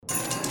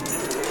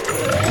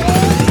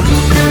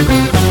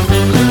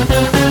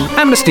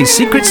Amnesty's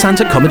Secret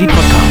Santa comedy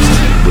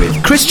podcast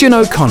with Christian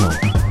O'Connell.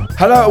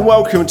 Hello and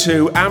welcome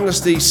to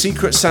Amnesty's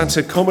Secret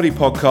Santa comedy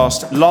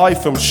podcast,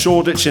 live from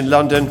Shoreditch in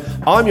London.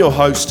 I'm your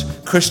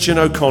host, Christian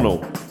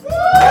O'Connell.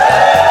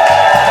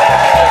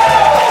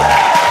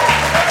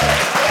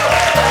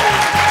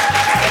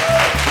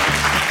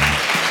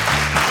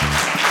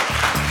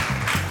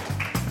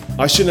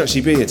 I shouldn't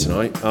actually be here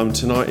tonight.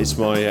 Tonight is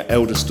my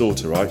eldest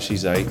daughter, right?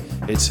 She's 8.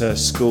 It's her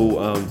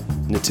school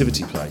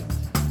nativity play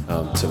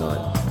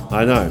tonight.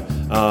 I know.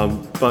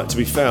 But to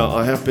be fair,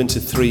 I have been to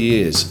 3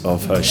 years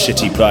of her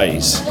shitty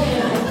plays.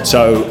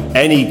 So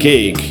any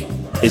gig,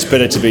 it's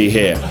better to be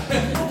here.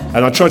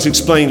 And I tried to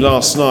explain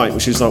last night,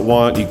 which was like,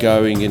 why aren't you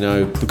going, you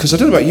know? Because I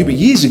don't know about you, but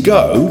years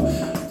ago,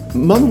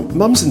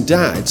 mums and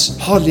dads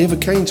hardly ever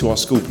came to our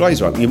school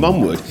plays, right? Your mum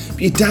would,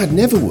 but your dad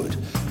never would.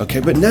 Okay,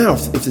 but now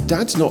if the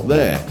dad's not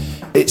there,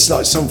 it's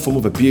like some form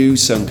of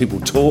abuse and people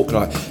talk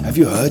like, have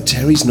you heard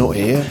Terry's not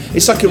here?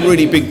 It's like a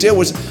really big deal.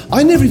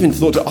 I never even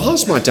thought to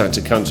ask my dad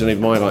to come to any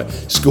of my like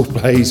school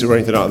plays or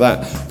anything like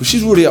that. But she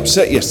was really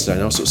upset yesterday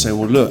and I was sort of saying,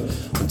 well look,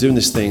 I'm doing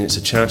this thing, it's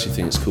a charity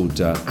thing, it's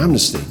called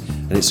Amnesty,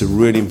 and it's a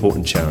really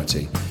important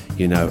charity,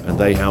 you know, and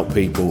they help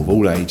people of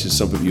all ages,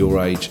 some of your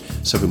age,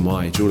 some of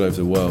my age, all over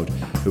the world,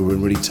 who are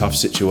in really tough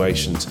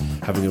situations,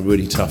 having a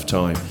really tough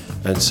time.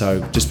 And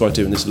so just by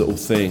doing this little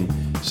thing,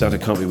 Santa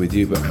can't be with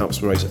you, but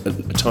helps raise a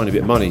tiny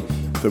bit of money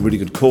for a really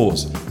good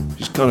cause.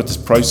 Just kind of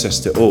just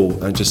processed it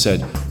all and just said,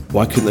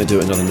 why couldn't they do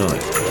it another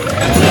night?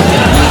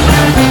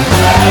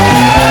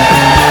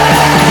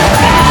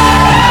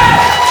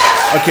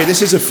 Okay,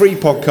 this is a free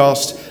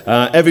podcast.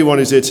 Everyone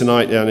who's here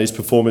tonight and his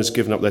performers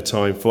giving up their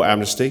time for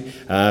Amnesty.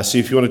 So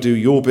if you want to do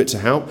your bit to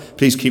help,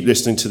 please keep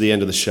listening to the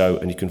end of the show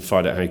and you can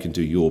find out how you can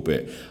do your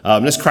bit.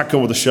 Let's crack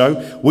on with the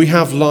show. We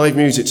have live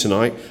music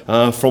tonight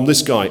from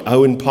this guy,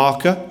 Owen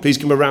Parker. Please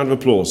give him a round of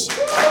applause.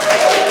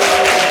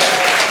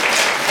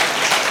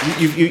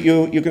 You're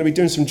going to be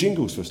doing some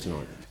jingles for us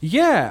tonight.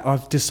 Yeah,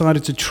 I've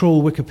decided to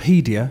trawl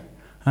Wikipedia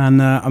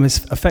and I'm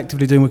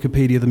effectively doing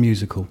Wikipedia the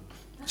musical.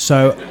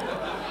 So...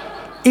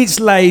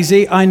 it's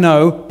lazy, I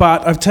know,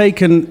 but I've just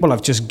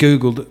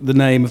Googled the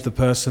name of the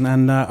person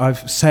and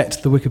I've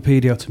set the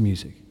Wikipedia to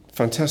music.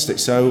 Fantastic.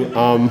 So,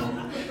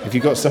 have you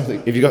got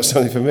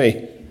something for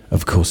me?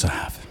 Of course I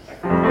have.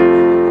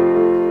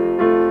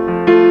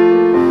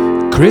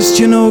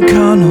 Christian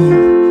O'Connell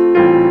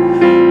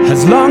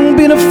has long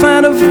been a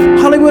fan of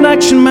Hollywood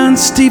action man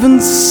Steven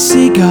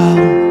Seagal,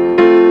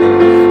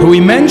 who he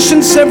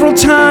mentioned several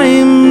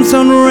times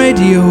on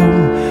radio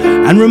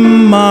and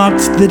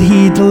remarked that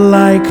he'd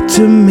like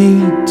to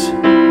meet.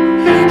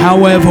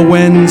 However,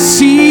 when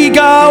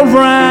Seagal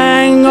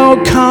rang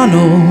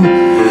O'Connell,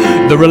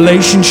 the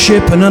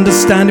relationship and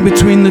understanding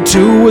between the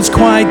two was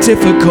quite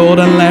difficult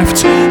and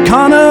left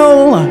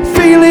Connell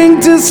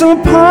feeling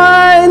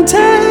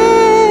disappointed.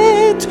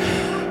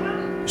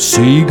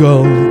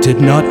 Seagal did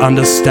not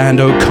understand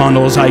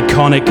O'Connell's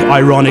iconic,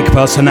 ironic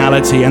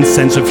personality and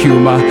sense of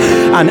humor,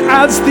 and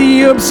as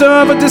the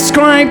Observer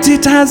described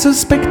it as a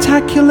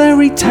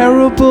spectacularly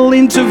terrible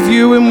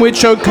interview in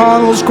which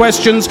O'Connell's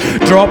questions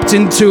dropped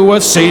into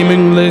a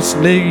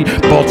seemingly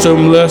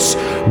bottomless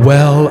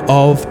well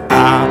of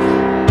apathy.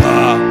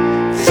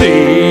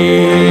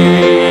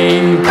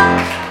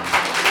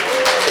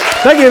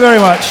 Thank you very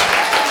much.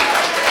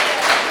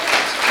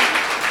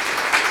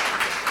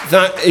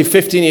 That is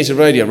 15 years of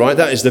radio, right?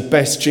 That is the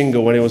best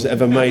jingle when it was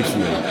ever made for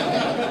me.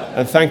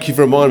 And thank you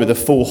for reminding me of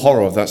the full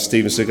horror of that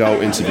Steven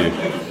Seagal interview.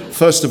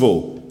 First of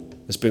all,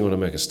 let's bring on a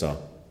megastar,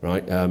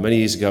 right? Many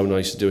years ago when I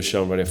used to do a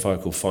show on Radio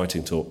 5 called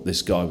Fighting Talk,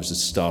 this guy was the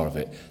star of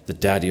it, the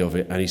daddy of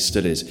it, and he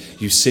still is.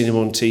 You've seen him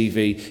on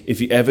TV. If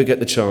you ever get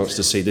the chance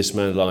to see this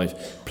man live,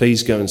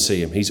 please go and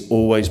see him. He's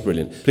always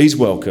brilliant. Please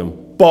welcome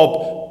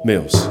Bob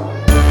Mills.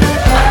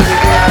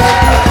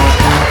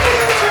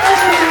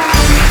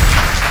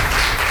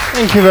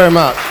 Thank you very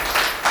much.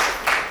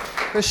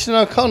 Christian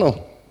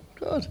O'Connell.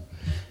 God.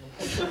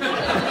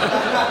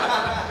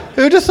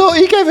 Who'd have thought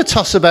he gave a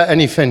toss about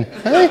anything,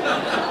 eh?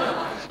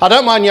 I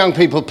don't mind young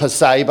people per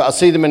se, but I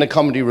see them in a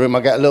comedy room, I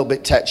get a little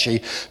bit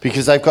tetchy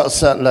because they've got a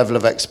certain level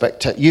of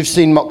expectation. You've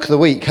seen Mock the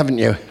Week, haven't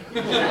you?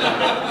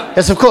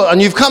 Yes, of course.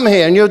 And you've come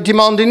here and you're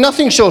demanding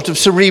nothing short of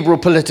cerebral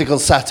political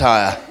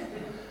satire.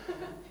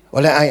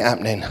 Well, it ain't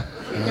happening.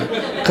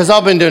 Because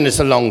I've been doing this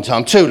a long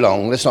time, too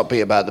long, let's not beat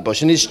about the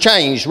bush, and it's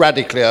changed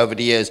radically over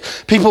the years.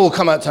 People will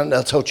come out and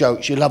they'll tell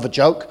jokes. You love a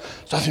joke?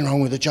 There's nothing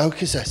wrong with a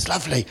joke, is there? It's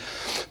lovely.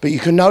 But you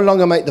can no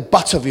longer make the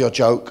butt of your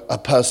joke a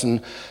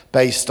person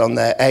based on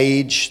their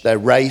age, their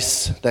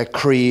race, their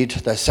creed,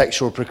 their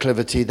sexual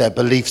proclivity, their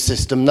belief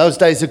system. Those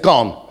days are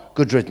gone.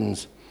 Good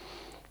riddance.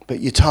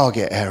 But your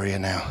target area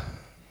now,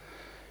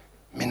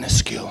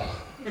 minuscule.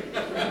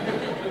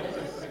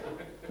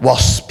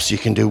 Wasps, you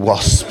can do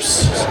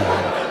wasps.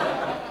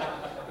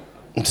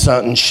 And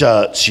certain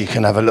shirts you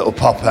can have a little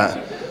pop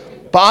at.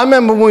 But I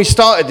remember when we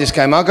started this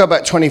game, I'll go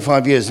back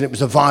 25 years, and it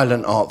was a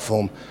violent art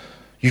form.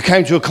 You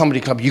came to a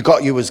comedy club, you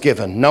got yours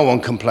given. No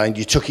one complained.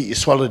 You took it, you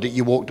swallowed it,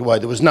 you walked away.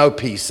 There was no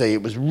PC.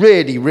 It was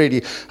really,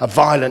 really a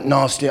violent,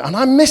 nasty... And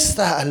I miss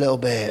that a little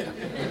bit.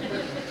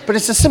 But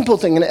it's a simple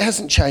thing and it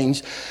hasn't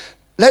changed.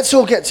 Let's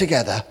all get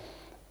together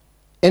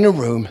in a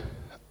room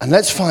and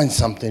let's find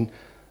something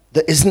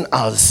that isn't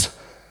us.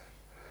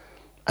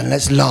 And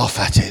let's laugh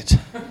at it.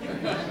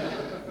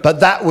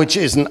 But that which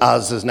isn't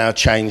us has now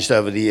changed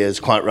over the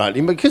years, quite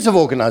rightly, because of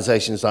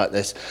organisations like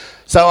this.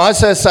 So I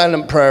say a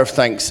silent prayer of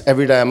thanks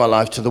every day of my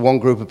life to the one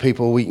group of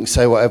people we can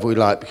say whatever we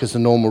like because the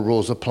normal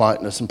rules of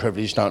politeness and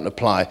privilege don't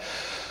apply.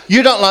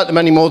 You don't like them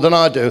any more than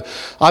I do.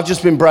 I've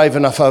just been brave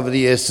enough over the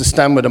years to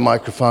stand with a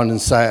microphone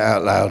and say it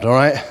out loud, all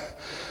right?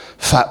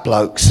 Fat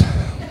blokes.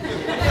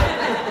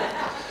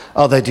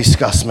 Oh, they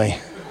disgust me.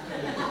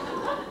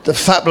 The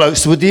fat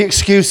blokes with the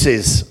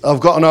excuses. I've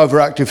got an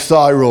overactive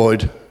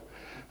thyroid.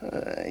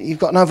 You've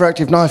got an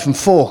overactive knife and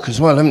fork as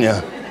well, haven't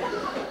you?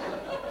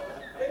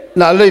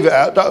 No, leave it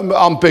out.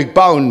 I'm big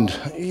boned.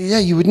 Yeah,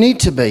 you would need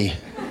to be.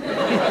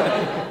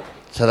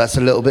 So that's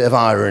a little bit of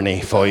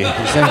irony for you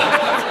see?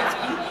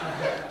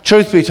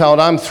 Truth be told,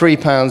 I'm 3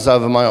 pounds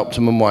over my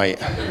optimum weight.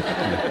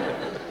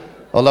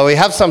 Although we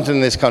have something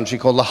in this country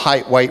called the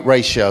height-weight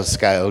ratio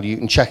scale. You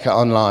can check it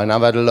online.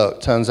 I've had a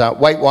look. Turns out,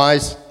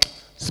 weight-wise,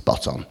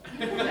 spot on.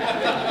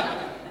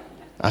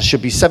 I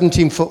should be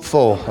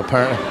 17'4",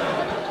 apparently.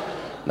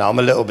 No, I'm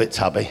a little bit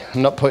tubby.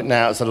 I'm not putting it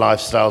out as a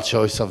lifestyle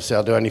choice. Obviously,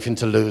 I'll do anything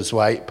to lose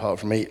weight, apart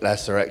from eat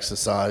less or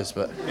exercise.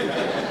 But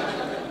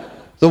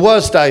the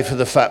worst day for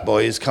the fat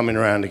boy is coming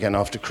around again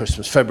after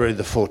Christmas, February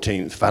the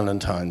 14th,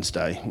 Valentine's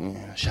Day.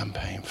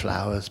 Champagne,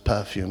 flowers,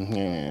 perfume.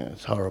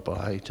 It's horrible.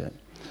 I hate it.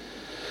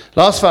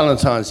 Last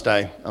Valentine's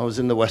Day, I was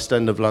in the West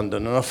End of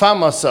London, and I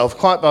found myself,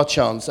 quite by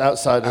chance,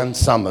 outside Ann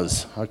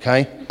Summers,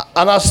 okay?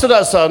 And I stood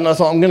outside and I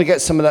thought, I'm going to get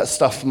some of that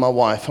stuff for my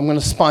wife. I'm going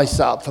to spice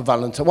that up for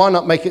Valentine. Why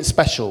not make it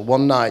special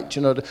one night?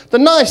 You know, the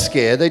nice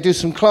gear, they do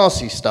some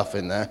classy stuff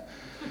in there.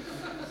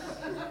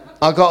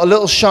 I got a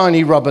little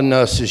shiny rubber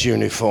nurse's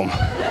uniform.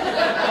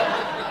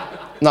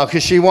 No,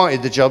 because she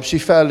wanted the job. She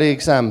failed the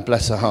exam,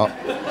 bless her heart.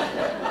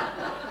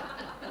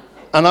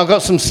 And I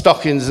got some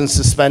stockings and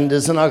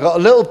suspenders, and I got a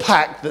little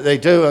pack that they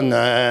do on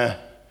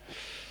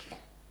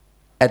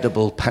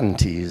edible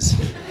panties.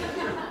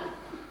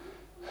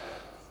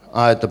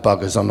 I had the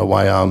buggers on the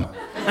way home.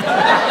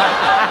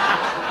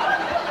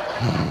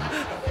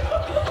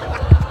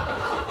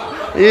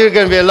 You're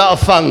going to be a lot of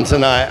fun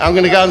tonight. I'm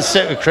going to go and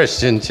sit with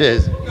Christian.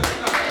 Cheers.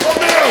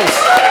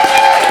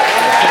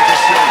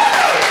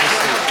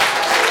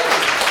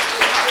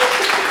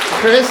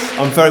 Chris?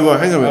 I'm very well.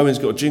 Hang on, Owen's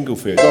got a jingle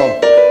for you. Go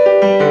on.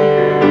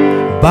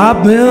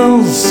 Bob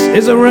Mills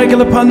is a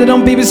regular pundit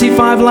on BBC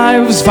 5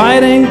 Live's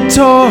Fighting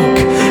Talk,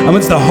 and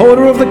it's the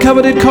holder of the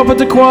coveted Copper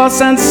de Croix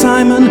St.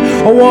 Simon,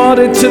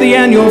 awarded to the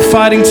annual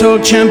Fighting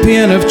Talk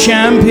Champion of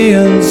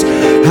Champions,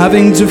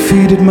 having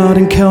defeated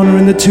Martin Kellner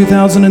in the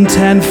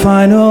 2010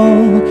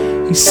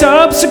 final. He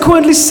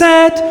subsequently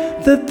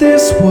said that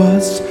this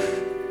was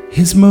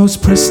his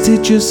most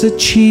prestigious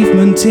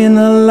achievement in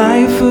a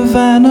life of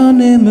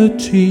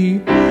anonymity.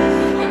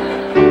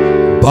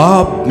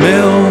 Bob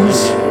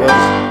Mills.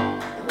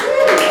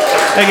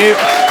 Thank you.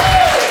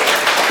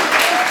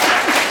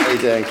 How are you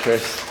doing,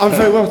 Chris? I'm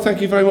very well,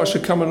 thank you very much for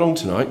coming along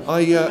tonight.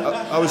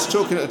 I was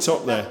talking at the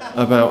top there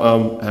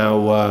about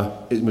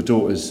how it's my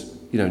daughter's,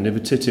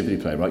 nativity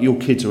play, right? Your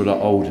kids are a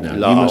lot older now.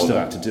 You must have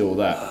had to do all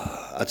that.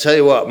 I tell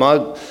you what,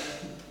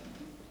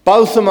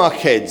 both of my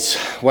kids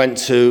went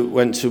to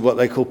what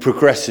they call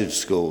progressive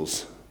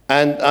schools.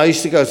 And I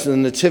used to go to the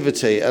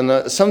nativity,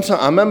 and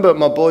sometimes I remember at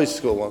my boys'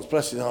 school once,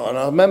 bless his heart, and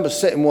I remember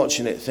sitting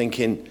watching it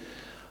thinking,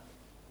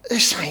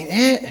 this ain't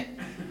it.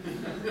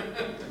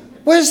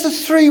 Where's the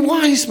 3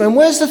 wise men?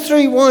 Where's the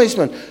 3 wise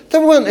men?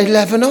 There weren't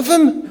 11 of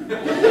them.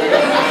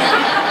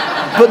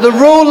 But the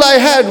rule they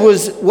had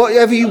was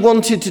whatever you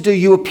wanted to do,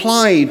 you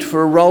applied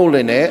for a role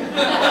in it.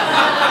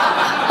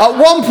 At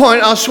one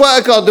point, I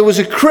swear to God, there was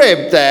a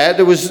crib there.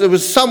 There was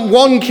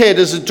one kid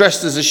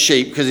dressed as a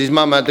sheep because his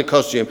mum had the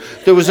costume.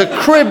 There was a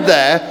crib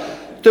there.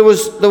 There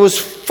was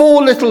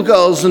 4 little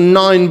girls and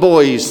 9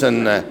 boys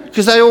in there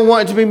because they all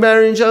wanted to be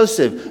Mary and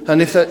Joseph.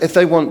 And if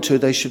they want to,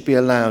 they should be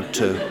allowed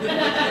to.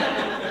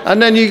 And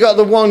then you got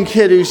the one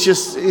kid who's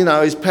just,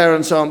 his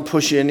parents aren't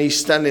pushing, and he's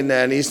standing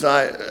there and he's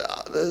like,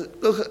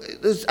 look,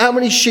 how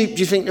many sheep do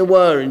you think there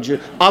were?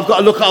 I've got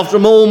to look after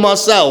them all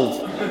myself.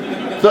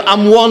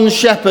 I'm one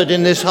shepherd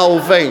in this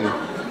whole thing.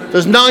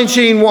 There's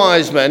 19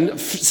 wise men,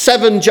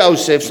 7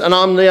 Josephs, and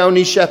I'm the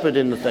only shepherd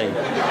in the thing.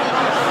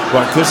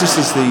 Right, because this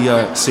is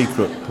the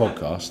Secret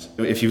podcast.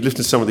 If you've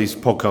listened to some of these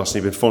podcasts and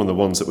you've been following the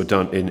ones that were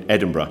done in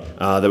Edinburgh,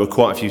 there were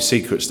quite a few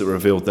secrets that were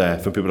revealed there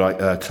from people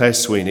like Claire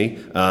Sweeney,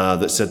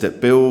 that said that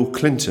Bill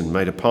Clinton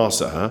made a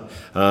pass at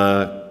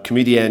her.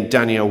 Comedian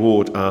Danielle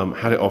Ward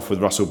had it off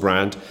with Russell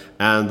Brand,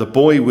 and the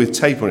boy with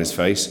tape on his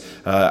face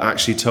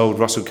actually told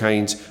Russell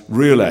Kane's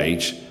real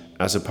age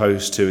as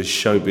opposed to his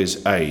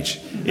showbiz age.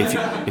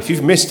 If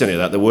you've missed any of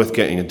that, they're worth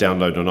getting a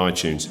download on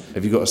iTunes.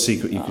 Have you got a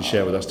secret you can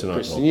share with us tonight,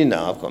 Christian, Bob? you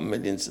know I've got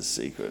millions of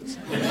secrets.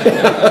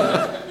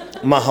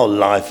 My whole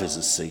life is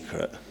a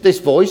secret. This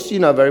voice, you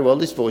know very well,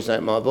 this voice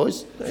ain't my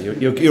voice.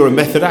 You're a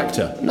method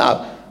actor.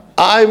 No,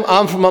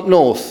 I'm from up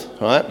north,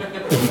 right?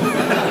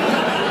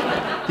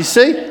 You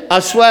see? I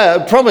swear,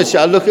 I promise you,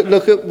 I look at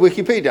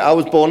Wikipedia. I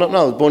was born up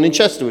north. I was born in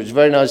Chester, which is a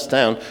very nice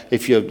town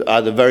if you're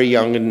either very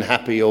young and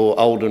happy or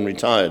old and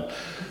retired.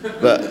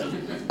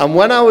 And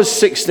when I was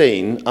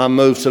 16, I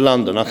moved to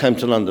London. I came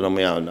to London on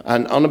my own.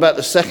 And on about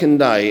the second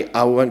day,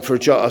 I went for a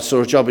job. I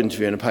saw a job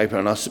interview in a paper,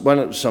 and I went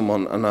up to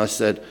someone and I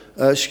said,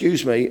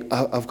 excuse me,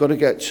 I've got to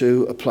get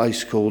to a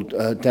place called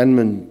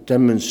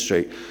Denman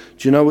Street.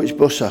 Do you know which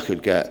bus I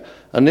could get?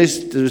 And there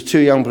was two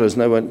young brothers,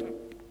 and they went,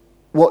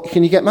 what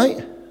can you get,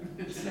 mate?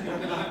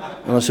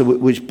 And I said,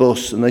 which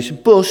bus? And they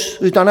said, bus?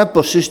 We don't have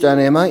buses down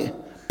here, mate.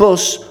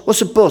 Bus?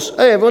 What's a bus?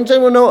 Hey, everyone, does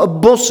anyone know what a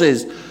bus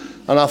is?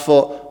 And I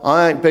thought,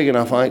 I ain't big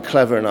enough, I ain't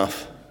clever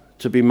enough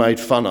to be made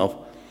fun of.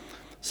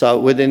 So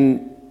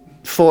within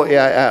 48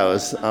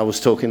 hours, I was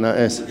talking like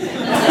this.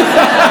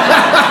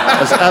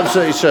 That's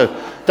absolutely true.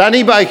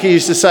 Danny Baker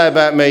used to say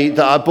about me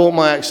that I bought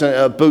my accent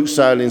at a boot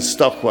sale in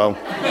Stockwell.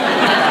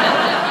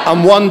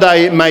 And one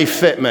day it may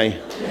fit me.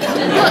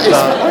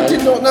 I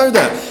did not know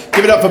that.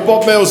 Give it up for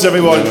Bob Mills,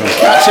 everyone.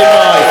 Catch him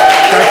live.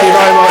 Thank you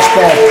very much,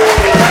 Bob.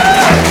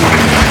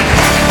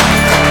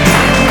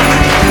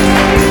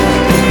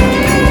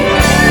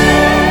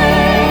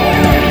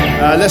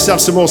 Let's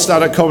have some more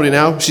stand-up comedy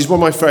now. She's one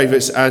of my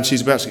favourites, and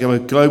she's about to become a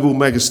global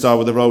megastar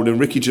with a role in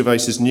Ricky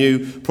Gervais's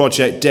new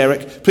project,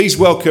 Derek. Please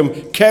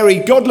welcome Kerry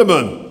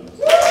Godliman.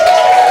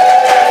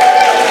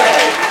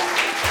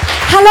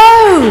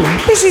 Hello.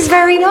 This is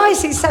very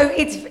nice. It's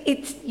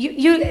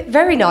you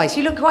very nice.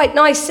 You look quite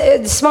nice,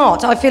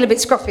 smart. I feel a bit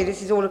scruffy.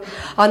 This is all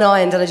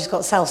unironed, and I just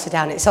got salsa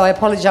down it. So I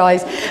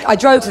apologise. I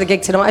drove to the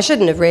gig tonight. I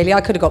shouldn't have really.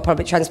 I could have got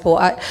public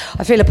transport.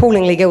 I feel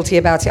appallingly guilty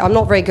about it. I'm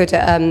not very good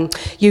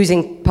at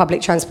using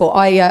public transport.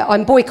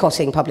 I'm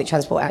boycotting public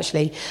transport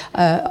actually.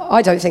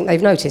 I don't think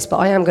they've noticed, but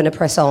I am going to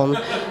press on.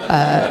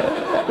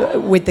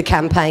 With the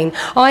campaign.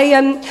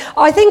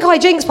 I think I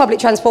jinx public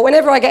transport.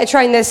 Whenever I get a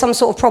train, there's some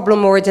sort of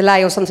problem or a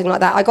delay or something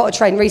like that. I got a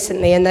train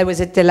recently and there was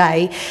a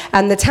delay,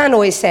 and the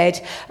tannoy said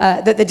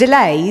that the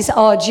delays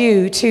are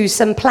due to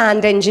some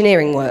planned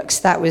engineering works.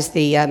 That was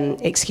the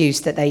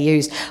excuse that they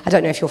used. I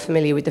don't know if you're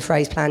familiar with the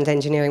phrase planned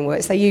engineering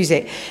works. They use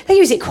it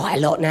quite a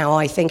lot now,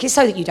 I think. It's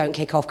so that you don't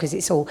kick off because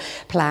it's all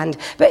planned.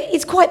 But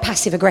it's quite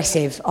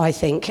passive-aggressive, I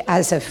think,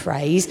 as a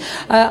phrase.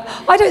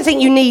 I don't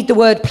think you need the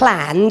word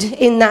planned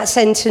in that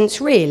sentence,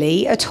 really,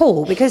 at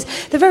all, because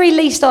the very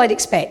least I'd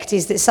expect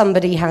is that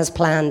somebody has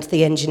planned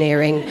the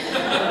engineering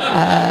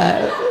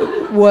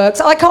works.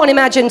 I can't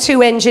imagine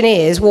two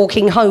engineers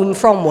walking home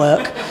from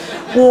work,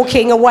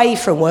 walking away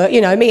from work.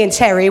 You know, me and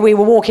Terry, we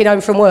were walking home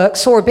from work,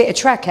 saw a bit of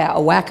track out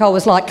of whack. I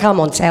was like,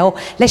 come on, Tel,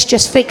 let's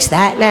just fix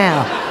that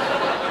now.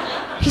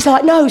 He's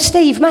like, no,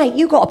 Steve, mate,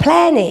 you got to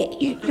plan it.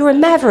 You're a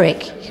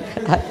maverick.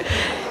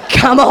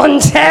 Come on,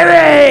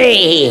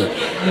 Terry,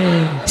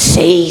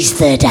 seize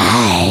the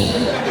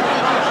day.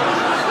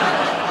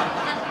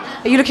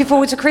 Are you looking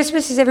forward to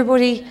Christmas? Is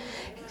everybody...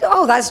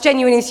 Oh, that's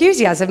genuine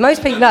enthusiasm.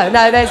 Most people... No,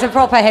 there's a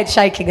proper head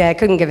shaking there.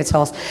 Couldn't give a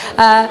toss.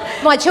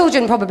 My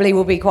children probably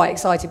will be quite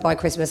excited by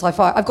Christmas.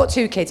 I've got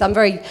two kids. I'm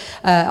very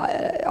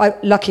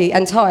lucky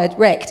and tired,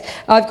 wrecked.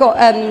 I've got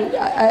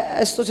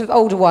a sort of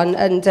older one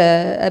and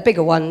a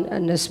bigger one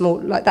and a small...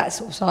 like that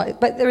sort of size.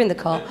 But they're in the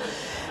car.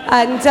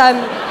 And...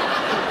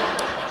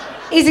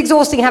 It's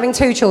exhausting having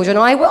two children.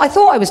 I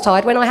thought I was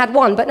tired when I had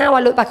one, but now I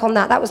look back on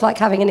that was like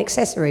having an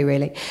accessory,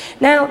 really.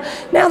 Now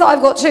that I've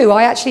got two,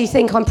 I actually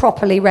think I'm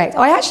properly wrecked.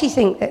 I actually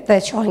think that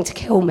they're trying to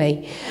kill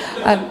me.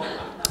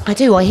 I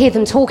do. I hear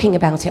them talking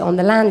about it on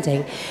the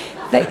landing.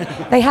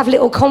 They have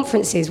little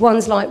conferences.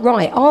 One's like,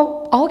 right,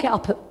 I'll get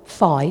up at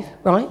 5,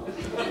 right?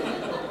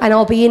 And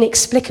I'll be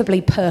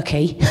inexplicably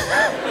perky.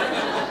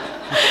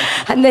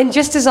 And then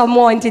just as I'm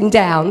winding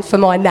down for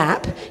my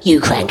nap, you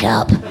crank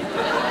up.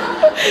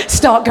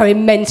 Start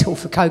going mental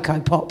for Cocoa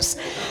Pops.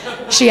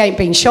 She ain't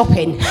been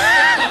shopping.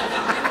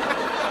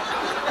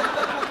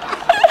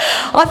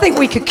 I think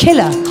we could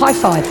kill her. High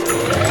five.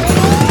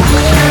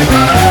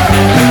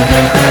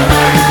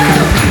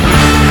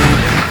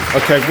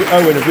 Okay,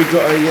 Owen, have we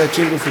got a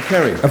jingle for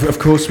Kerry? Of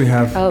course we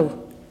have. Oh.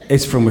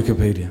 It's from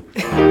Wikipedia.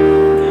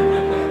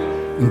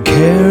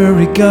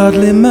 Kerry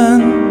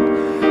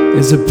Godliman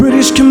is a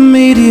British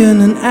comedian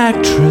and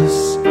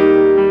actress.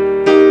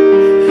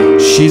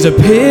 She's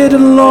appeared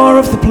in Law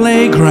of the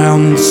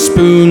Playground,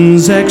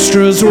 Spoons,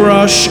 Extras,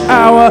 Rush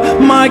Hour,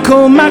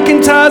 Michael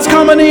McIntyre's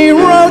Comedy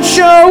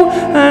Roadshow,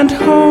 and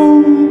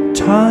Home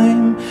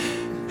Time.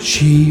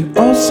 She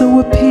also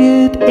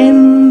appeared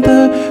in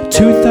the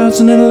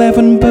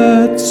 2011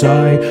 Bird's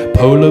Eye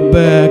Polar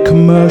Bear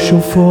commercial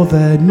for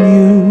their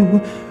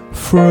new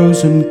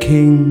Frozen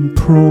King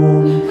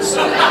prawns.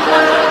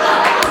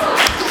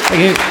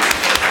 Thank you.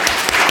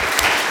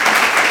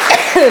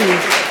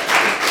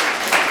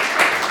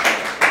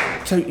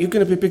 So you're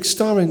going to be a big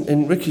star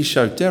in Ricky's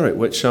show, Derek,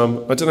 which I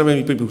don't know how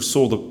many people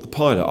saw the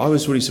pilot. I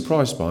was really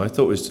surprised by. I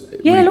thought it was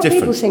really a lot different. of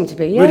people seem to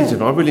be. Yeah, really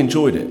different. I really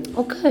enjoyed it.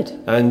 Oh, good.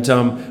 And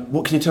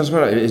what can you tell us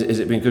about it? Is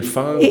it been good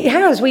fun? It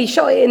has. We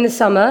shot it in the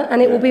summer,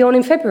 and it will be on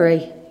in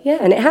February. Yeah,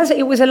 and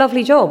it was a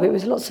lovely job. It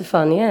was lots of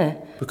fun. Yeah.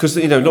 Because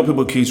a lot of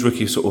people accuse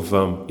Ricky of sort of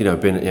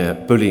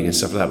being bullying and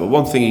stuff like that. But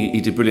one thing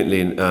he did brilliantly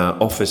in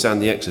Office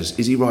and The Extras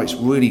is he writes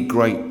really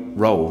great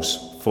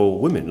roles for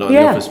women, like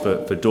The Office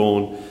for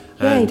Dawn.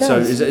 And he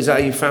does. So is that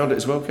how you found it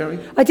as well, Kerry?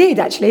 I did,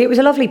 actually. It was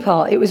a lovely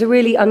part. It was a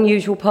really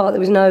unusual part. There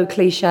was no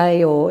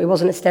cliche or it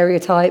wasn't a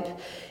stereotype.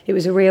 It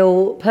was a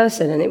real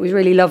person, and it was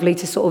really lovely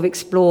to sort of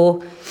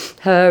explore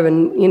her.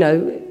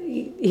 And,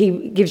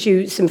 he gives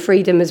you some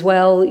freedom as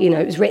well.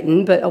 It was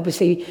written, but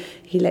obviously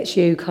he lets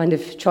you kind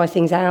of try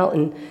things out,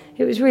 and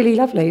it was really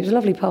lovely. It was a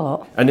lovely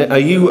part. And are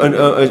you,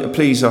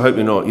 please, I hope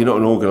you're not an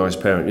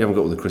organised parent. You haven't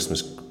got all the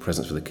Christmas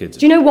presents for the kids.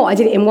 Do you know what? I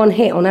did it in one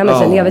hit on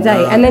Amazon the other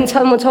day, and then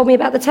someone told me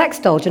about the tax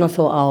dodge, and I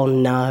thought, oh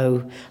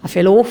no, I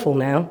feel awful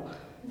now.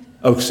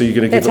 Oh, so you're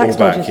going to give it all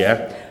back,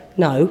 yeah?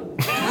 No.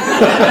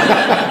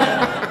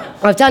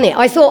 I've done it.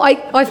 I thought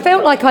I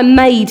felt like I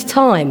made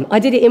time. I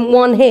did it in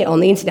one hit on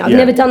the internet. I've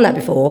never done that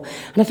before,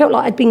 and I felt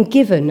like I'd been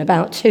given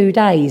about 2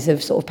 days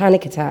of sort of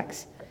panic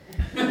attacks.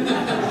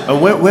 And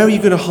where are you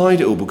going to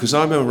hide it all? Because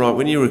I remember,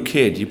 when you were a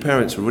kid, your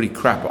parents were really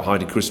crap at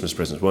hiding Christmas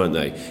presents, weren't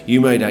they?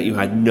 You made out you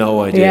had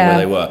no idea where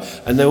they were.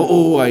 And they were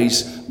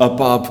always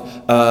above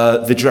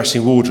the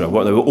dressing wardrobe.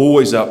 They were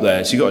always up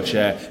there. So you got a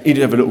chair, you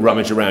didn't have a little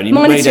rummage around. You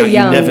made out you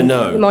never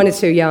know. Mine are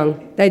too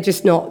young. They're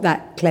just not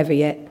that clever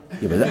yet.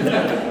 Yeah, but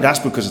that's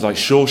because of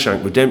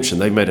Shawshank Redemption.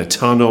 They made a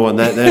tunnel and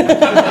they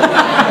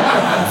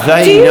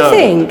Do you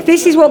think,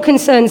 this is what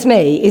concerns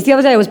me, is the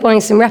other day I was buying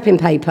some wrapping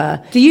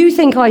paper. Do you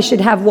think I should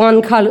have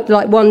one colour,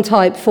 one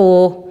type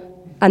for,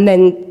 and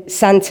then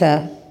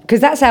Santa?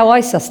 Because that's how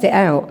I sussed it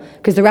out,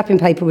 because the wrapping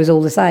paper was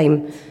all the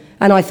same.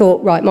 And I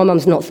thought, right, my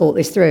mum's not thought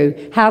this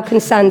through. How can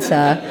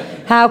Santa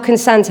have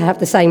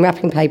the same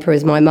wrapping paper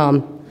as my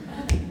mum?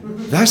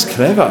 That's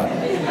clever.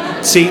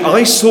 See,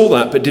 I saw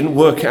that but didn't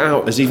work it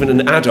out as even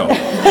an adult.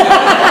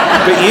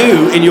 But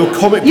you, in your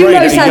comic brain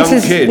as a young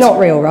kid... Santa's not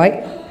real,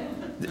 right?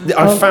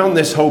 I found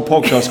this whole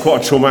podcast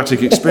quite a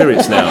traumatic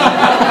experience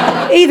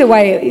now. Either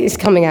way, it's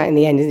coming out in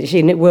the end, isn't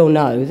she? And it will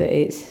know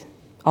that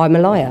I'm a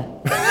liar.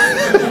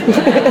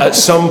 At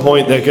some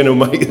point, they're going to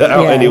make that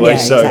out anyway,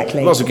 so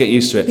exactly. might as well get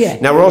used to it. Yeah.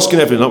 Now, we're asking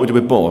everyone, like we did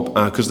with Bob,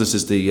 because this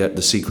is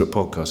the secret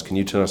podcast. Can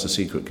you tell us a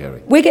secret,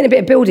 Kerry? We're getting a bit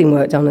of building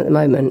work done at the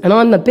moment, and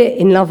I'm a bit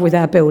in love with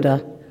our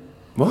builder.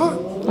 What?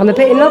 I'm a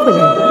bit in love with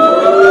him.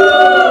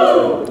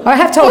 I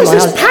have told my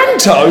husband. Is this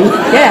Panto?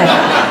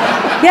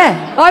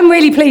 Yeah, I'm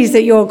really pleased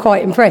that you're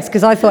quite impressed,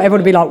 because I thought everyone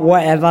would be like,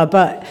 whatever,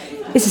 but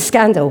it's a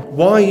scandal.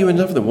 Why are you in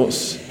love with him?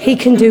 He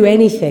can do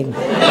anything.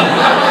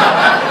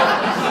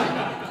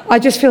 I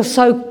just feel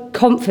so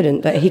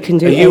confident that he can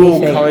do anything. Are you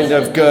all kind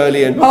of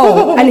girly and...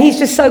 Oh, and he's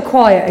just so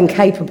quiet and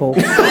capable.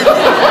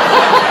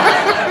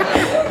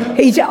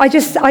 I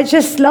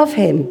just love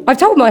him. I've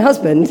told my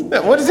husband.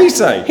 What does he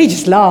say? He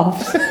just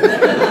laughs.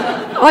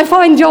 I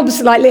find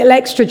jobs, like little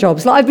extra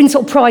jobs, like I've been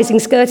sort of prizing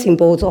skirting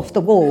boards off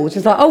the wall.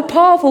 Just like, oh,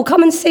 Pavel,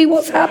 come and see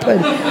what's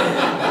happened.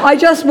 I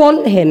just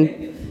want him.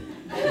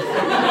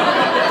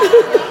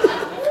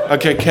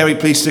 OK, Kerry,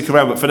 please stick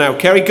around. But for now,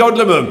 Kerry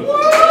Godliman.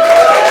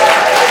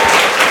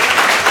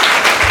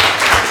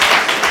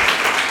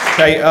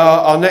 OK,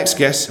 our next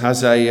guest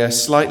has a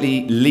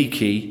slightly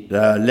leaky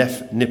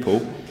left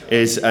nipple,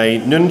 is a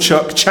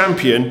nunchuck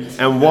champion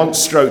and once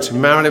stroked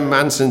Marilyn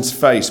Manson's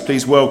face.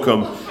 Please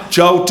welcome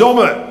Joel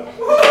Dommett.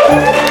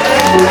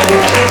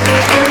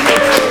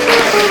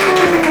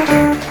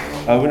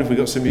 I wonder if we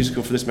got some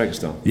musical for this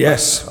megastar.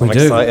 Yes, we I'm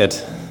do. excited.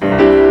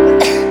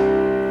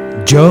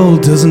 Joel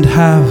doesn't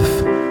have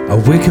a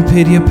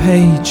Wikipedia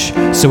page,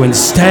 so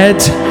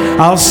instead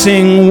I'll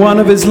sing one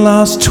of his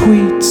last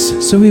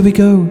tweets. So here we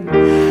go.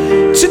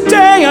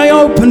 Today I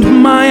opened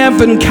my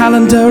advent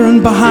calendar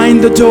and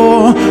behind the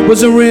door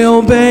was a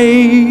real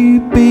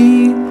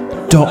baby. ...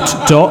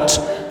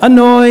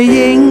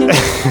 Annoying.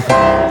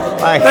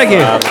 Thank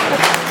you.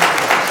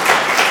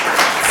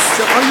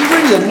 So are you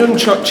really a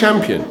nunchuck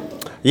champion?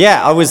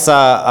 Yeah, I was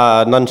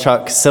a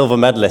nunchuck silver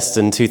medalist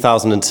in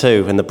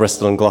 2002 in the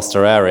Bristol and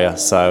Gloucester area,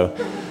 so,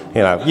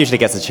 usually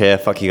gets a cheer,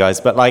 fuck you guys,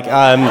 but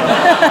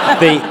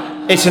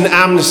It's an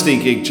amnesty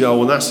gig,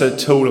 Joel, and that's a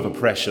tool of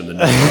oppression.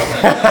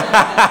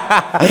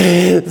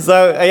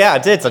 So, I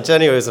did. I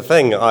genuinely was a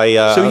thing.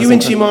 So were you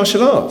into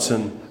martial arts?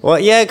 Well,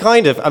 yeah,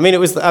 kind of.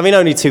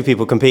 Only 2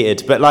 people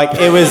competed, but,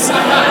 it was...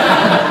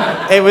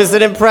 It was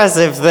an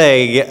impressive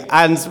thing,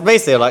 and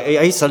basically,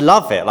 I used to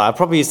love it. I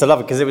probably used to love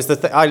it because it was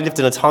I lived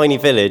in a tiny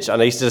village,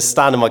 and I used to just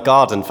stand in my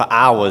garden for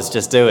hours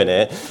just doing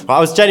it. I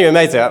was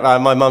genuinely amazing.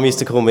 My mum used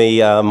to call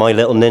me my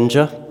little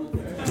ninja.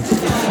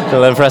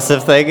 little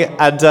impressive thing.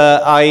 And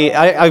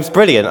I was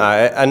brilliant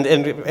at it. And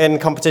in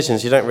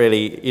competitions, you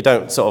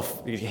don't sort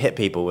of hit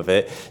people with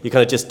it. You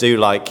kind of just do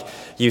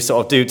you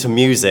sort of do to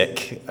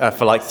music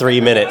for like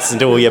 3 minutes and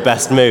do all your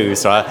best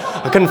moves, right?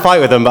 I couldn't fight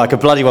with them, but I could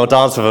bloody well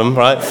dance with them,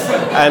 right?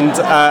 And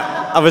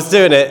I was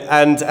doing it,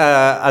 and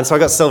so I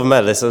got silver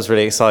medalist. It was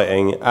really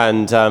exciting.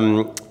 And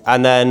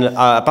then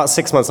about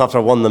 6 months after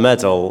I won the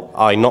medal,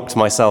 I knocked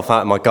myself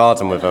out in my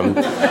garden with them.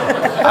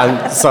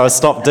 And so I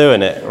stopped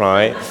doing it,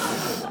 right?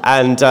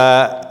 And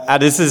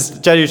this is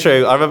genuinely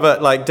true. I remember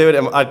doing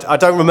it. I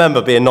don't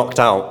remember being knocked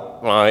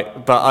out,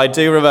 right? But I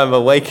do remember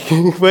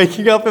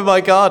waking up in my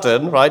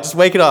garden, right? Just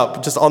waking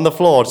up, just on the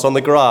floor, just on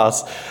the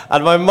grass.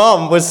 And my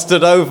mum was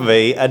stood over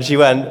me, and she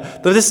went,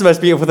 "This is the most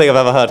beautiful thing I've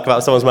ever heard come out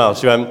of someone's mouth."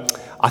 She went,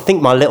 "I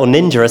think my little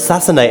ninja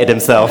assassinated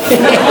himself."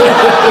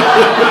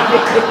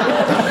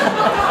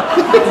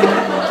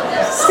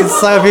 It's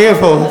so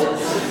beautiful.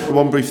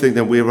 One brief thing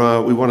then, we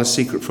want a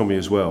secret from you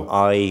as well.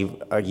 I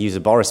use a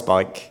Boris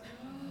bike.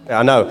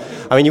 I know.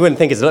 I mean, you wouldn't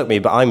think it's look at me,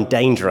 but I'm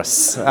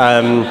dangerous.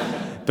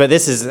 But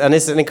it's an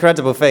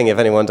incredible thing if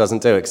anyone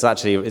doesn't do it, because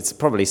actually it's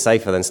probably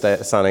safer than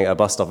standing at a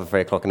bus stop at 3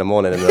 o'clock in the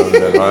morning in the middle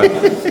of the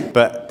night.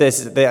 But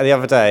the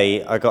other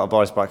day, I got a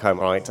Boris bike home,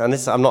 right? And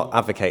I'm not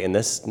advocating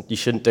this. You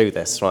shouldn't do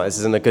this, right? This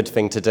isn't a good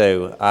thing to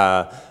do.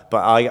 But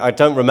I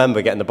don't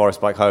remember getting the Boris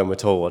bike home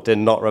at all. I did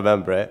not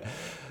remember it.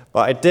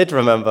 But I did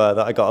remember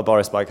that I got a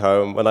Boris bike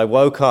home when I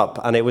woke up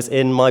and it was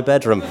in my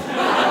bedroom.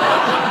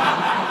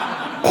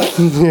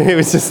 It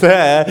was just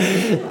there.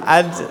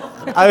 And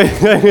I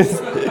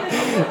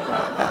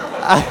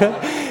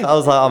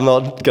was like, I'm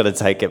not going to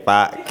take it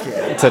back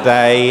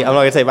today. I'm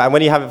not going to take it back. And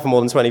when you have it for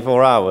more than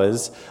 24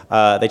 hours,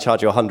 they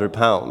charge you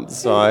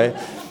 £100, right?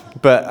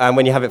 But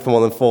when you have it for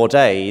more than 4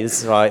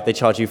 days, right, they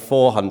charge you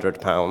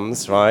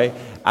 £400, right?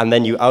 And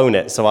then you own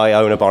it. So I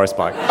own a Boris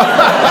bike.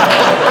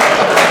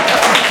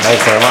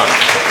 Thanks very much.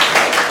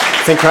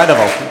 It's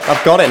incredible.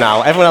 I've got it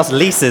now. Everyone else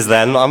leases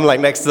then. I'm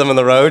next to them on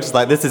the road, just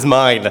this is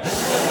mine.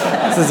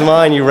 This is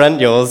mine, you rent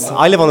yours.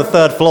 I live on the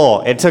 3rd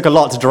floor. It took a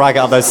lot to drag it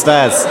up those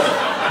stairs.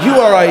 You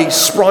are a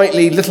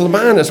sprightly little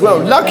man as well.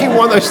 Lugging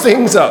one of those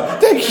things up.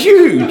 They're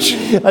huge.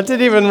 I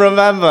didn't even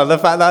remember the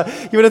fact that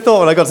you would have thought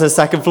when I got to the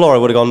 2nd floor, I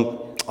would have gone,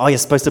 "Oh, you're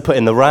supposed to put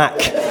in the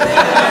rack."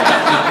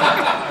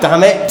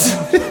 Damn it.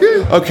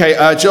 Okay,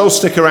 Joel,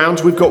 stick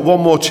around. We've got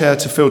one more chair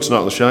to fill tonight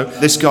on the show.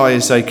 This guy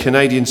is a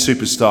Canadian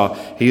superstar.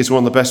 He is one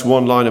of the best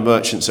one-liner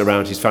merchants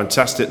around. He's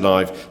fantastic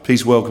live.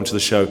 Please welcome to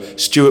the show,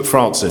 Stuart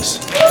Francis.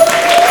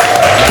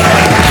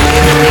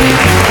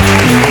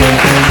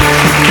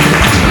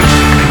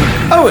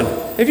 Owen,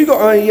 have you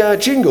got a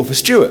jingle for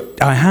Stuart?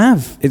 I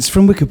have. It's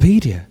from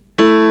Wikipedia.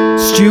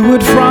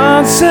 Stuart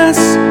Francis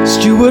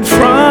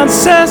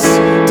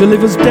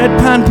delivers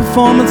deadpan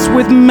performance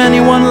with many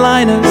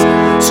one-liners.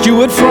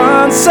 Stuart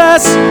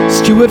Francis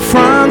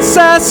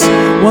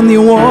won the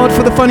award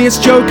for the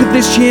funniest joke at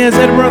this year's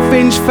Edinburgh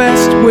Fringe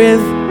Fest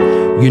with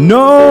 "You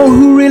know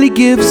who really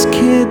gives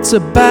kids a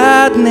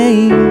bad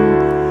name?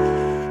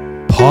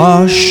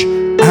 Posh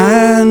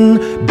and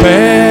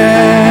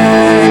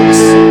Banks."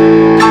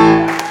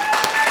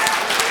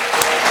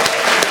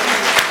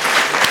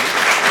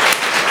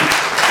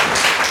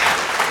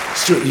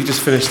 Stuart, you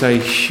just finished a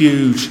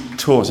huge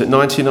tour. Is it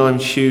 99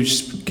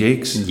 huge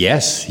gigs?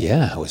 Yes,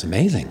 yeah, it was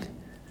amazing.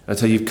 And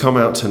so you've come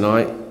out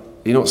tonight.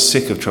 You're not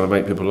sick of trying to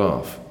make people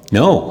laugh?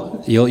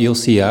 No, you'll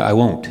see. I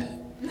won't.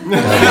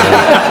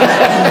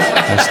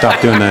 I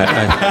stopped doing that.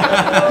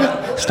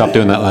 I stopped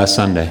doing that last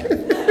Sunday.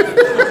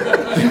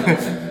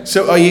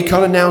 So are you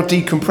kind of now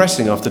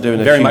decompressing after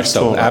doing a Very huge much so.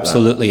 tour like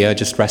Absolutely.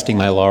 Just resting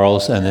my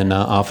laurels, and then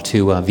off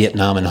to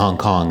Vietnam and Hong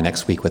Kong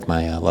next week with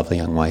my lovely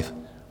young wife.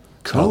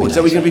 Cool. Is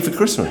that what you're going to be for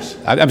Christmas?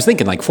 I was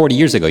thinking 40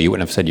 years ago you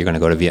wouldn't have said you're going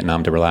to go to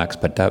Vietnam to relax,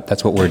 but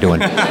that's what we're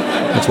doing.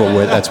 That's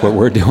what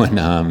we're doing,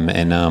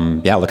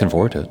 yeah, looking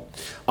forward to it.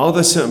 Are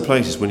there certain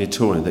places when you're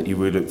touring that you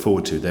really look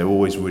forward to? They're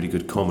always really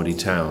good comedy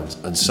towns,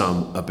 and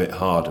some a bit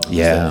harder because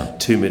they're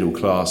too middle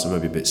class and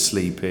maybe a bit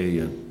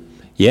sleepy.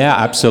 Yeah,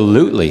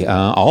 absolutely,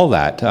 all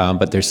that.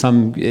 But there's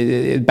some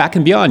back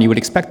and beyond. You would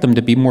expect them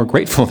to be more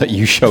grateful that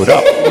you showed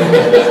up,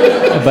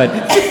 but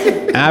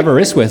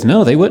Aberystwyth,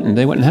 no, they wouldn't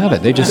have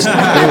it. They just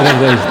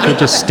they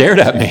just stared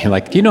at me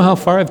do you know how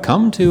far I've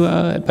come to?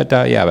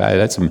 Yeah,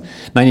 that's some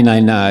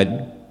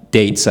 99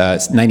 dates.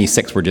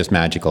 96 were just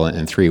magical,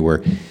 and 3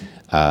 were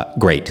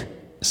great.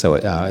 So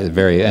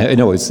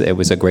it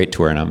was a great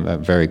tour, and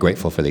I'm very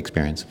grateful for the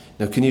experience.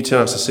 Now, can you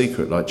tell us a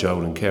secret like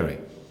Joel and Kerry?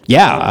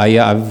 Yeah,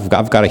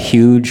 I've got a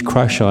huge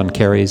crush on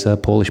Kerry's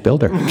Polish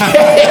builder.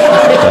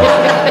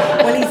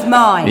 Well, he's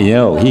mine.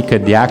 He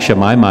could yaksha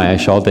my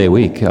mayash all day of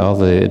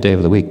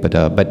the week.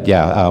 But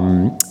yeah,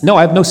 no,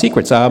 I have no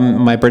secrets.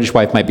 My British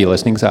wife might be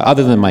listening. So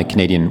other than my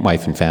Canadian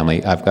wife and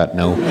family, I've got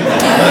no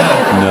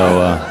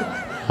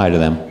hi to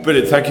them.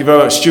 Brilliant. Thank you very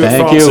much, Stuart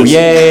Francis. Thank you.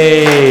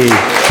 Yay.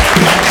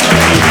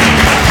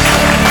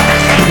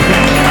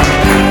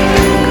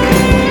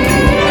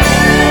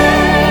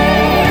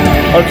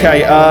 Okay,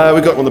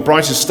 we've got one of the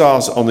brightest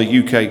stars on the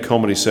UK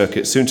comedy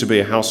circuit, soon to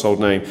be a household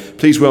name.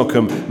 Please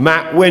welcome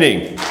Matt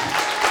Winning.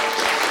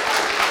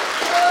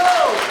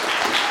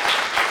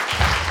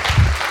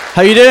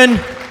 How you doing?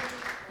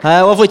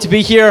 Lovely to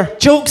be here.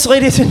 Jokes,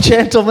 ladies and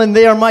gentlemen,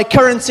 they are my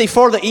currency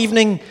for the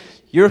evening.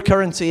 Your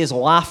currency is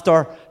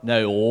laughter.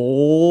 Now,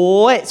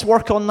 let's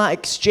work on that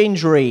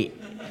exchange rate.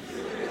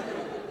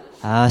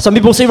 Some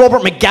people say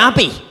Robert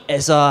Mugabe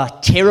is a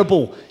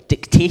terrible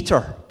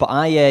dictator, but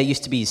I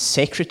used to be his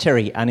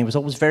secretary, and he was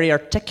always very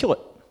articulate.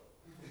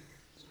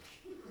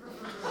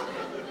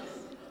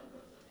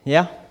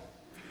 Yeah?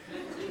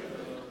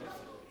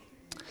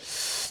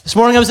 This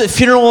morning I was at the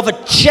funeral of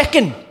a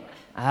chicken.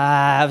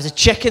 It was a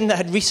chicken that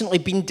had recently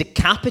been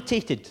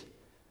decapitated,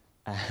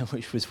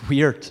 which was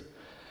weird,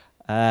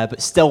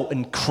 but still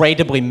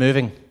incredibly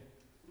moving.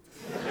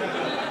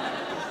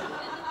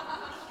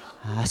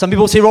 Some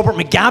people say Robert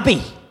Mugabe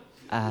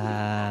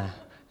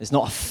is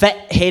not a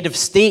fit head of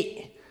state,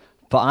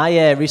 but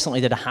I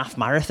recently did a half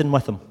marathon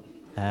with him,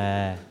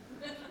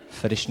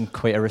 finishing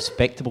quite a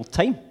respectable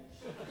time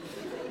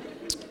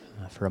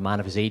for a man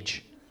of his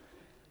age.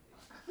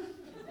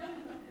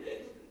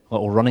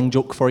 Little running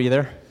joke for you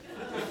there.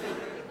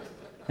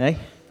 Hey?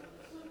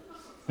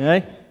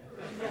 Hey?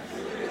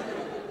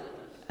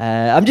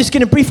 I'm just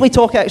going to briefly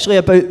talk actually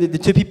about the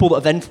two people that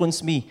have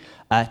influenced me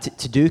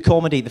to do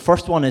comedy. The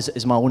first one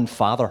is my own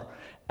father,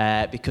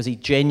 because he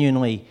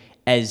genuinely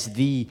is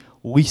the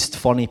least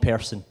funny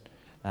person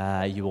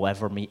you will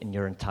ever meet in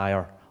your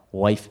entire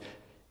life.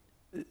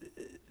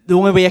 The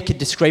only way I could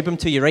describe him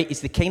to you, right, is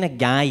the kind of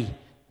guy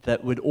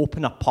that would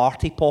open a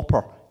party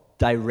popper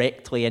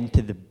directly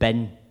into the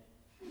bin.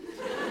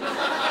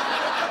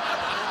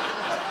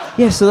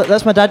 Yeah, so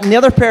that's my dad. And the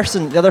other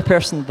person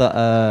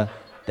that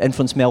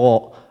influenced me a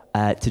lot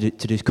to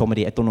do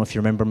comedy, I don't know if you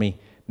remember me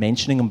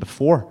mentioning him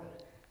before.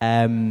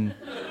 That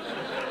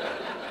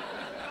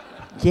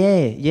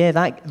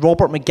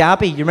Robert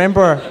Mugabe, you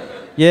remember?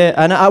 Yeah,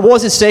 and I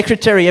was his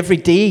secretary every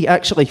day,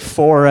 actually,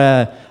 for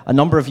a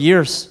number of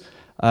years.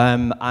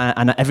 And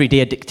every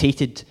day I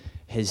dictated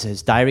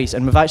his diaries.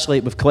 And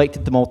we've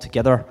collected them all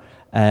together,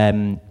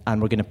 and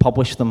we're going to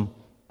publish them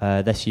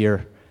this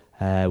year.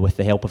 With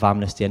the help of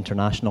Amnesty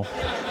International.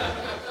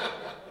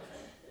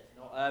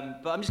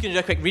 But I'm just going to do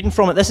a quick reading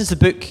from it. This is the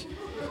book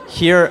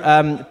here.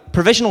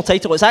 Provisional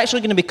title. It's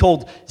actually going to be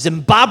called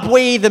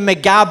Zimbabwe the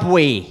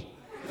Mugabe.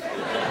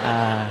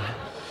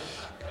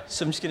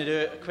 So I'm just going to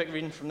do a quick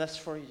reading from this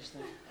for you just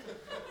now.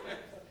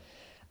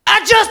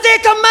 I just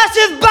ate a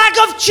massive bag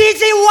of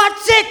cheesy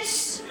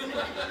What's-Its!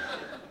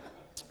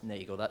 And there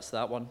you go, that's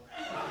that one.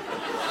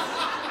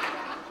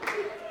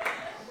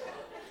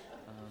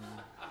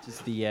 This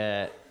is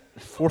the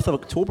 4th of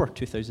October,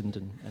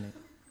 2008.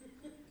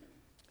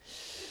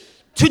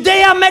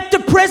 Today I met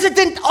the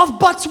president of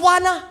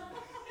Botswana.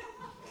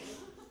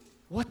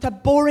 What a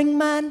boring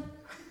man.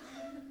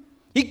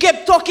 He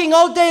kept talking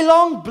all day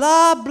long,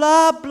 blah,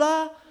 blah,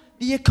 blah.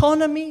 The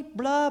economy,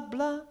 blah,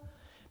 blah.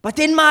 But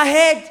in my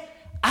head,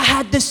 I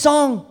had the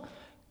song,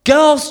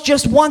 Girls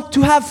Just Want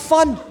to Have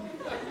Fun,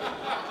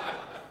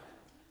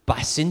 by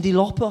Cyndi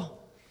Lauper.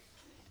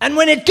 And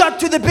when it got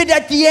to the bit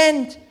at the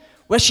end,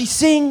 where she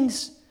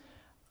sings,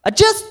 I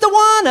just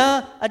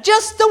wanna.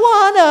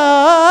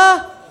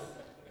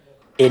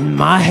 In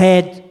my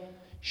head,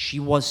 she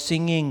was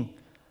singing,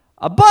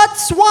 a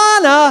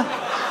Botswana.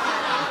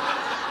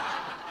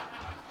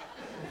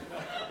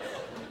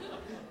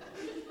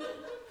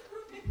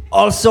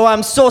 Also,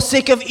 I'm so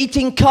sick of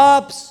eating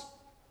carbs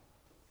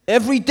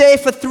every day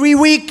for 3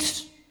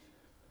 weeks.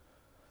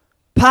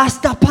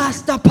 Pasta.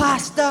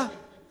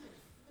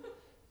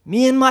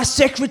 Me and my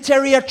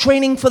secretary are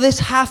training for this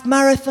half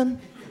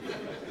marathon.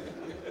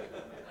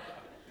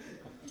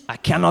 I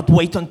cannot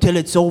wait until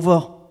it's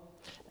over.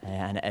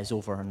 And it is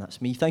over, and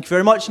that's me. Thank you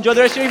very much. Enjoy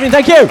the rest of your evening.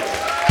 Thank you.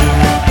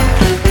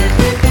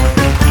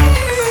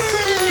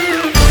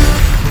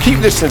 Keep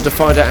listening to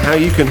find out how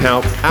you can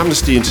help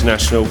Amnesty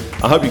International.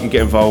 I hope you can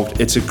get involved.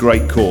 It's a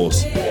great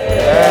cause.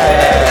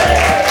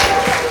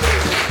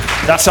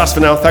 That's us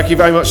for now. Thank you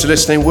very much for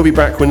listening. We'll be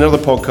back with another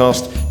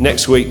podcast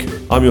next week.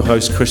 I'm your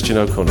host, Christian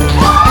O'Connell.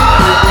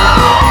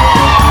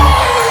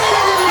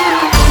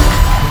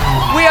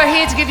 We are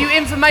here to give you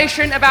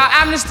information about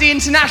Amnesty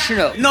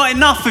International. Not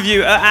enough of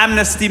you are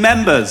Amnesty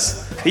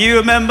members. Are you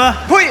a member?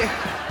 Put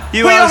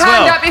your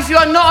hand up if you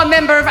are not a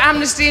member of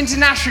Amnesty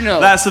International.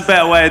 That's a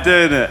better way of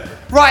doing it.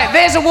 Right,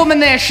 there's a woman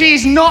there.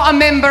 She's not a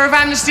member of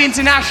Amnesty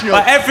International.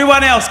 But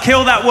everyone else,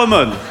 kill that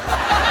woman.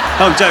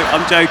 I'm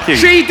joking.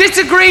 She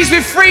disagrees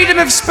with freedom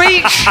of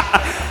speech.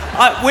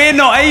 We're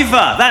not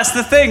either. That's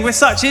the thing. We're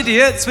such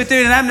idiots. We're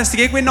doing an Amnesty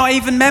gig. We're not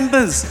even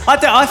members.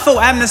 I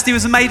thought Amnesty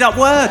was a made-up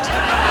word.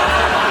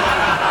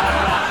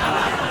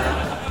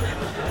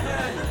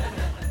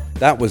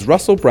 That was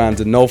Russell Brand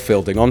and Noel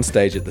Fielding on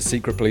stage at the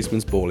Secret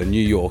Policeman's Ball in New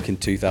York in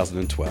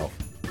 2012.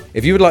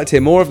 If you would like to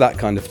hear more of that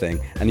kind of thing,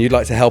 and you'd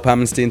like to help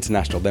Amnesty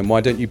International, then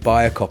why don't you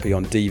buy a copy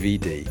on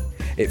DVD?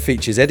 It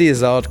features Eddie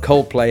Izzard,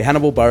 Coldplay,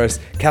 Hannibal Buress,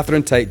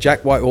 Catherine Tate,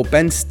 Jack Whitehall,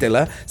 Ben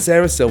Stiller,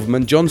 Sarah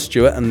Silverman, Jon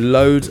Stewart, and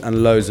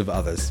loads of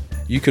others.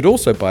 You could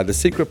also buy the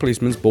Secret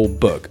Policeman's Ball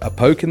book, A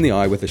Poke in the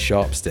Eye with a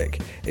Sharp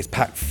Stick. It's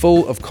packed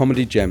full of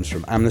comedy gems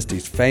from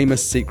Amnesty's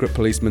famous Secret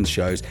Policeman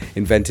shows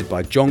invented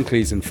by John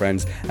Cleese and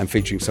friends and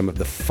featuring some of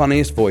the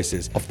funniest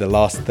voices of the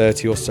last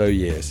 30 or so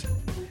years.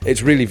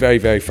 It's really very,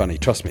 very funny,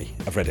 trust me,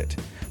 I've read it.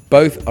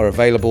 Both are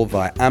available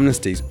via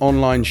Amnesty's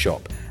online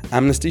shop,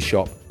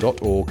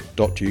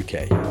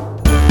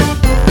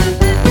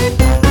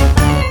 amnestyshop.org.uk.